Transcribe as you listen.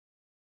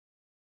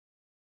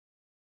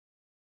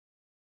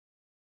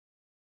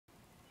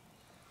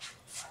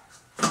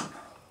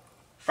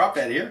Prop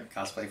Dad here,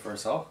 Cosplay for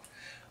Us All.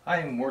 I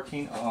am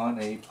working on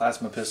a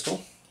plasma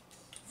pistol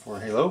for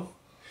Halo,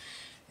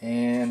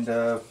 and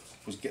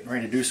was getting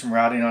ready to do some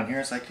routing on here.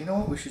 It's like, you know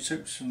what, we should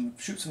shoot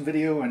some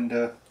video and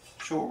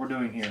show what we're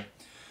doing here.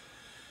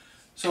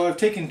 So I've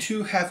taken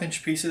two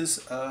 1/2-inch pieces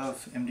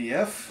of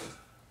MDF,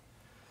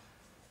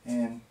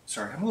 and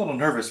sorry, I'm a little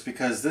nervous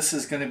because this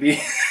is going to be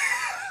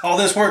all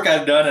this work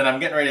I've done, and I'm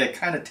getting ready to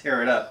kind of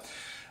tear it up.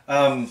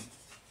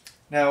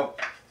 Now,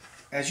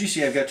 as you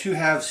see, I've got two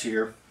halves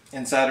here.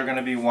 Inside are going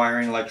to be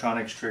wiring,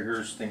 electronics,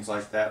 triggers, things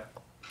like that.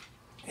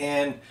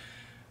 And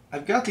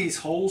I've got these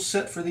holes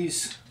set for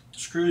these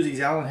screws, these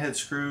Allen head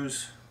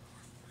screws.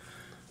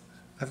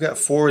 I've got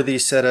 4 of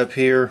these set up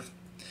here.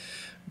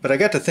 But I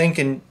got to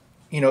thinking,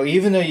 you know,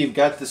 even though you've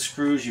got the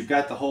screws, you've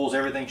got the holes,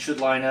 everything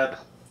should line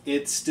up,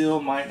 it still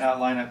might not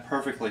line up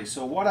perfectly.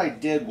 So what I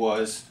did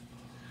was,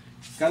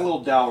 got a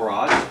little dowel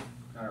rod,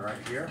 got it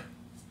right here,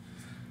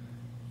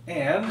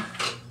 and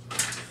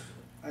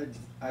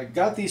I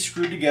got these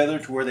screwed together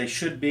to where they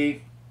should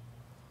be.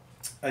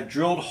 I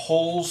drilled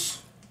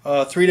holes,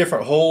 3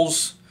 different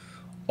holes,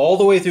 all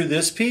the way through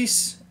this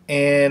piece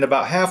and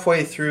about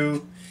halfway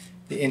through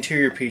the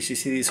interior piece. You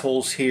see these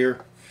holes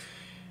here,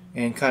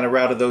 and kind of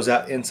routed those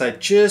out inside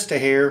just a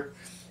hair,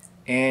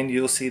 and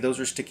you'll see those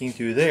are sticking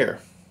through there.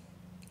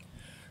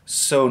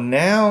 So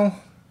now,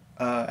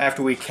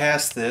 after we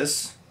cast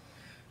this,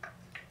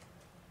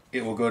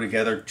 it will go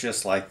together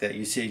just like that.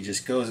 You see it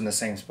just goes in the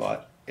same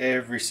spot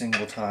every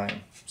single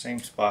time, same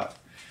spot,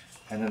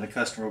 and then the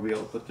customer will be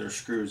able to put their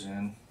screws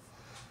in.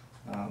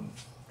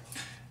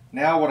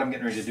 Now what I'm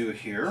getting ready to do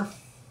here,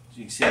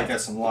 you can see I've got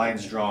some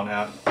lines drawn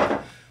out. I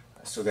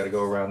still got to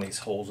go around these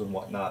holes and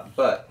whatnot,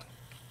 but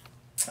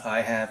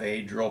I have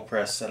a drill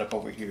press set up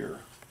over here.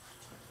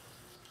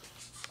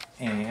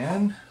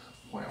 And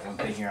well, one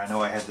thing here, I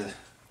know I had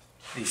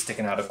these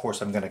sticking out. Of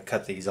course, I'm going to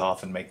cut these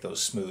off and make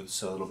those smooth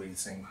so it'll be the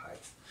same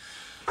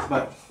height.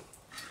 But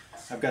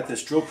I've got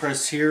this drill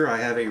press here. I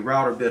have a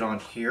router bit on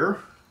here,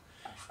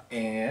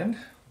 and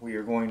we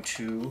are going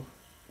to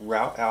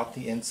route out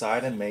the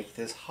inside and make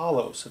this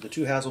hollow. So the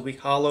two halves will be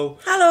hollow.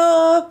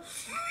 Hello!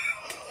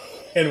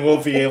 And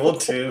we'll be able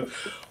to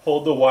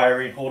hold the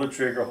wiring, hold a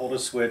trigger, hold a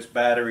switch,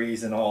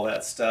 batteries, and all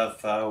that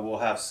stuff. We'll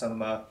have some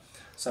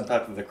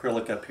type of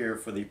acrylic up here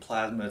for the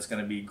plasma. It's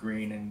going to be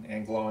green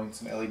and glowing,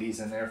 some LEDs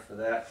in there for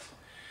that.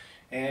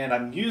 And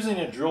I'm using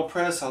a drill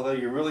press, although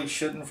you really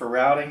shouldn't for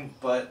routing,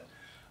 but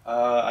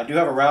I do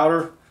have a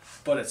router,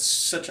 but it's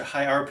such a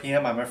high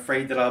RPM, I'm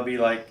afraid that I'll be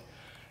like,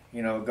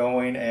 you know,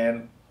 going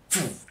and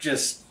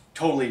just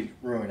totally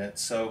ruin it.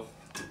 So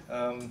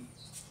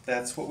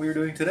that's what we were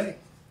doing today.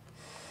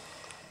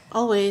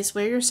 Always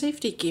wear your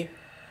safety gear,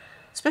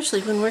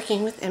 especially when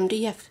working with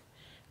MDF.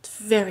 It's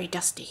very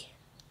dusty.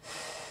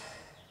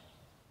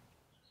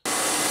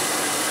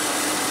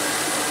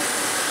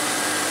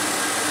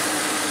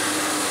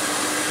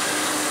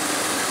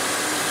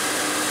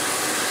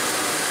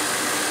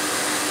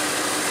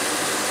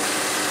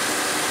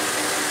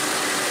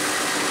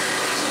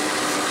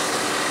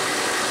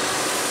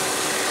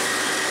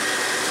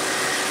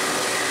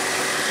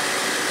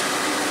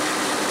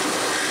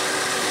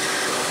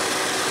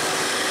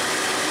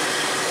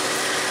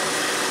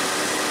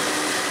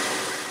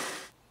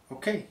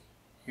 Okay,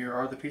 here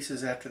are the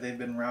pieces after they've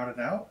been routed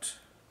out,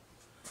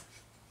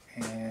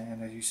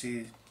 and as you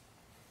see,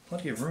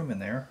 plenty of room in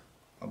there.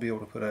 I'll be able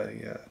to put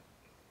a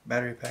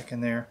battery pack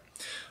in there.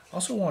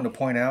 Also wanted to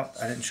point out,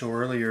 I didn't show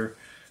earlier,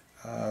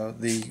 found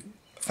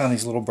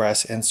these little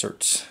brass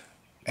inserts,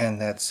 and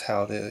that's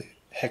how the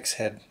hex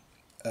head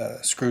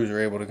screws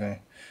are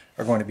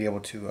going to be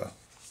able to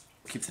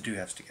keep the two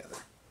halves together.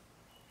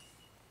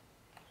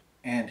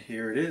 And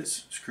here it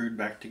is, screwed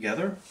back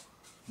together.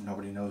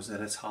 Nobody knows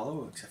that it's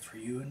hollow except for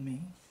you and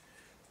me.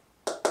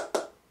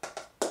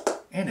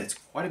 And it's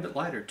quite a bit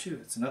lighter too.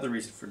 It's another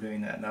reason for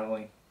doing that. Not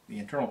only the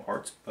internal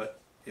parts, but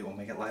it will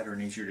make it lighter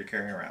and easier to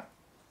carry around.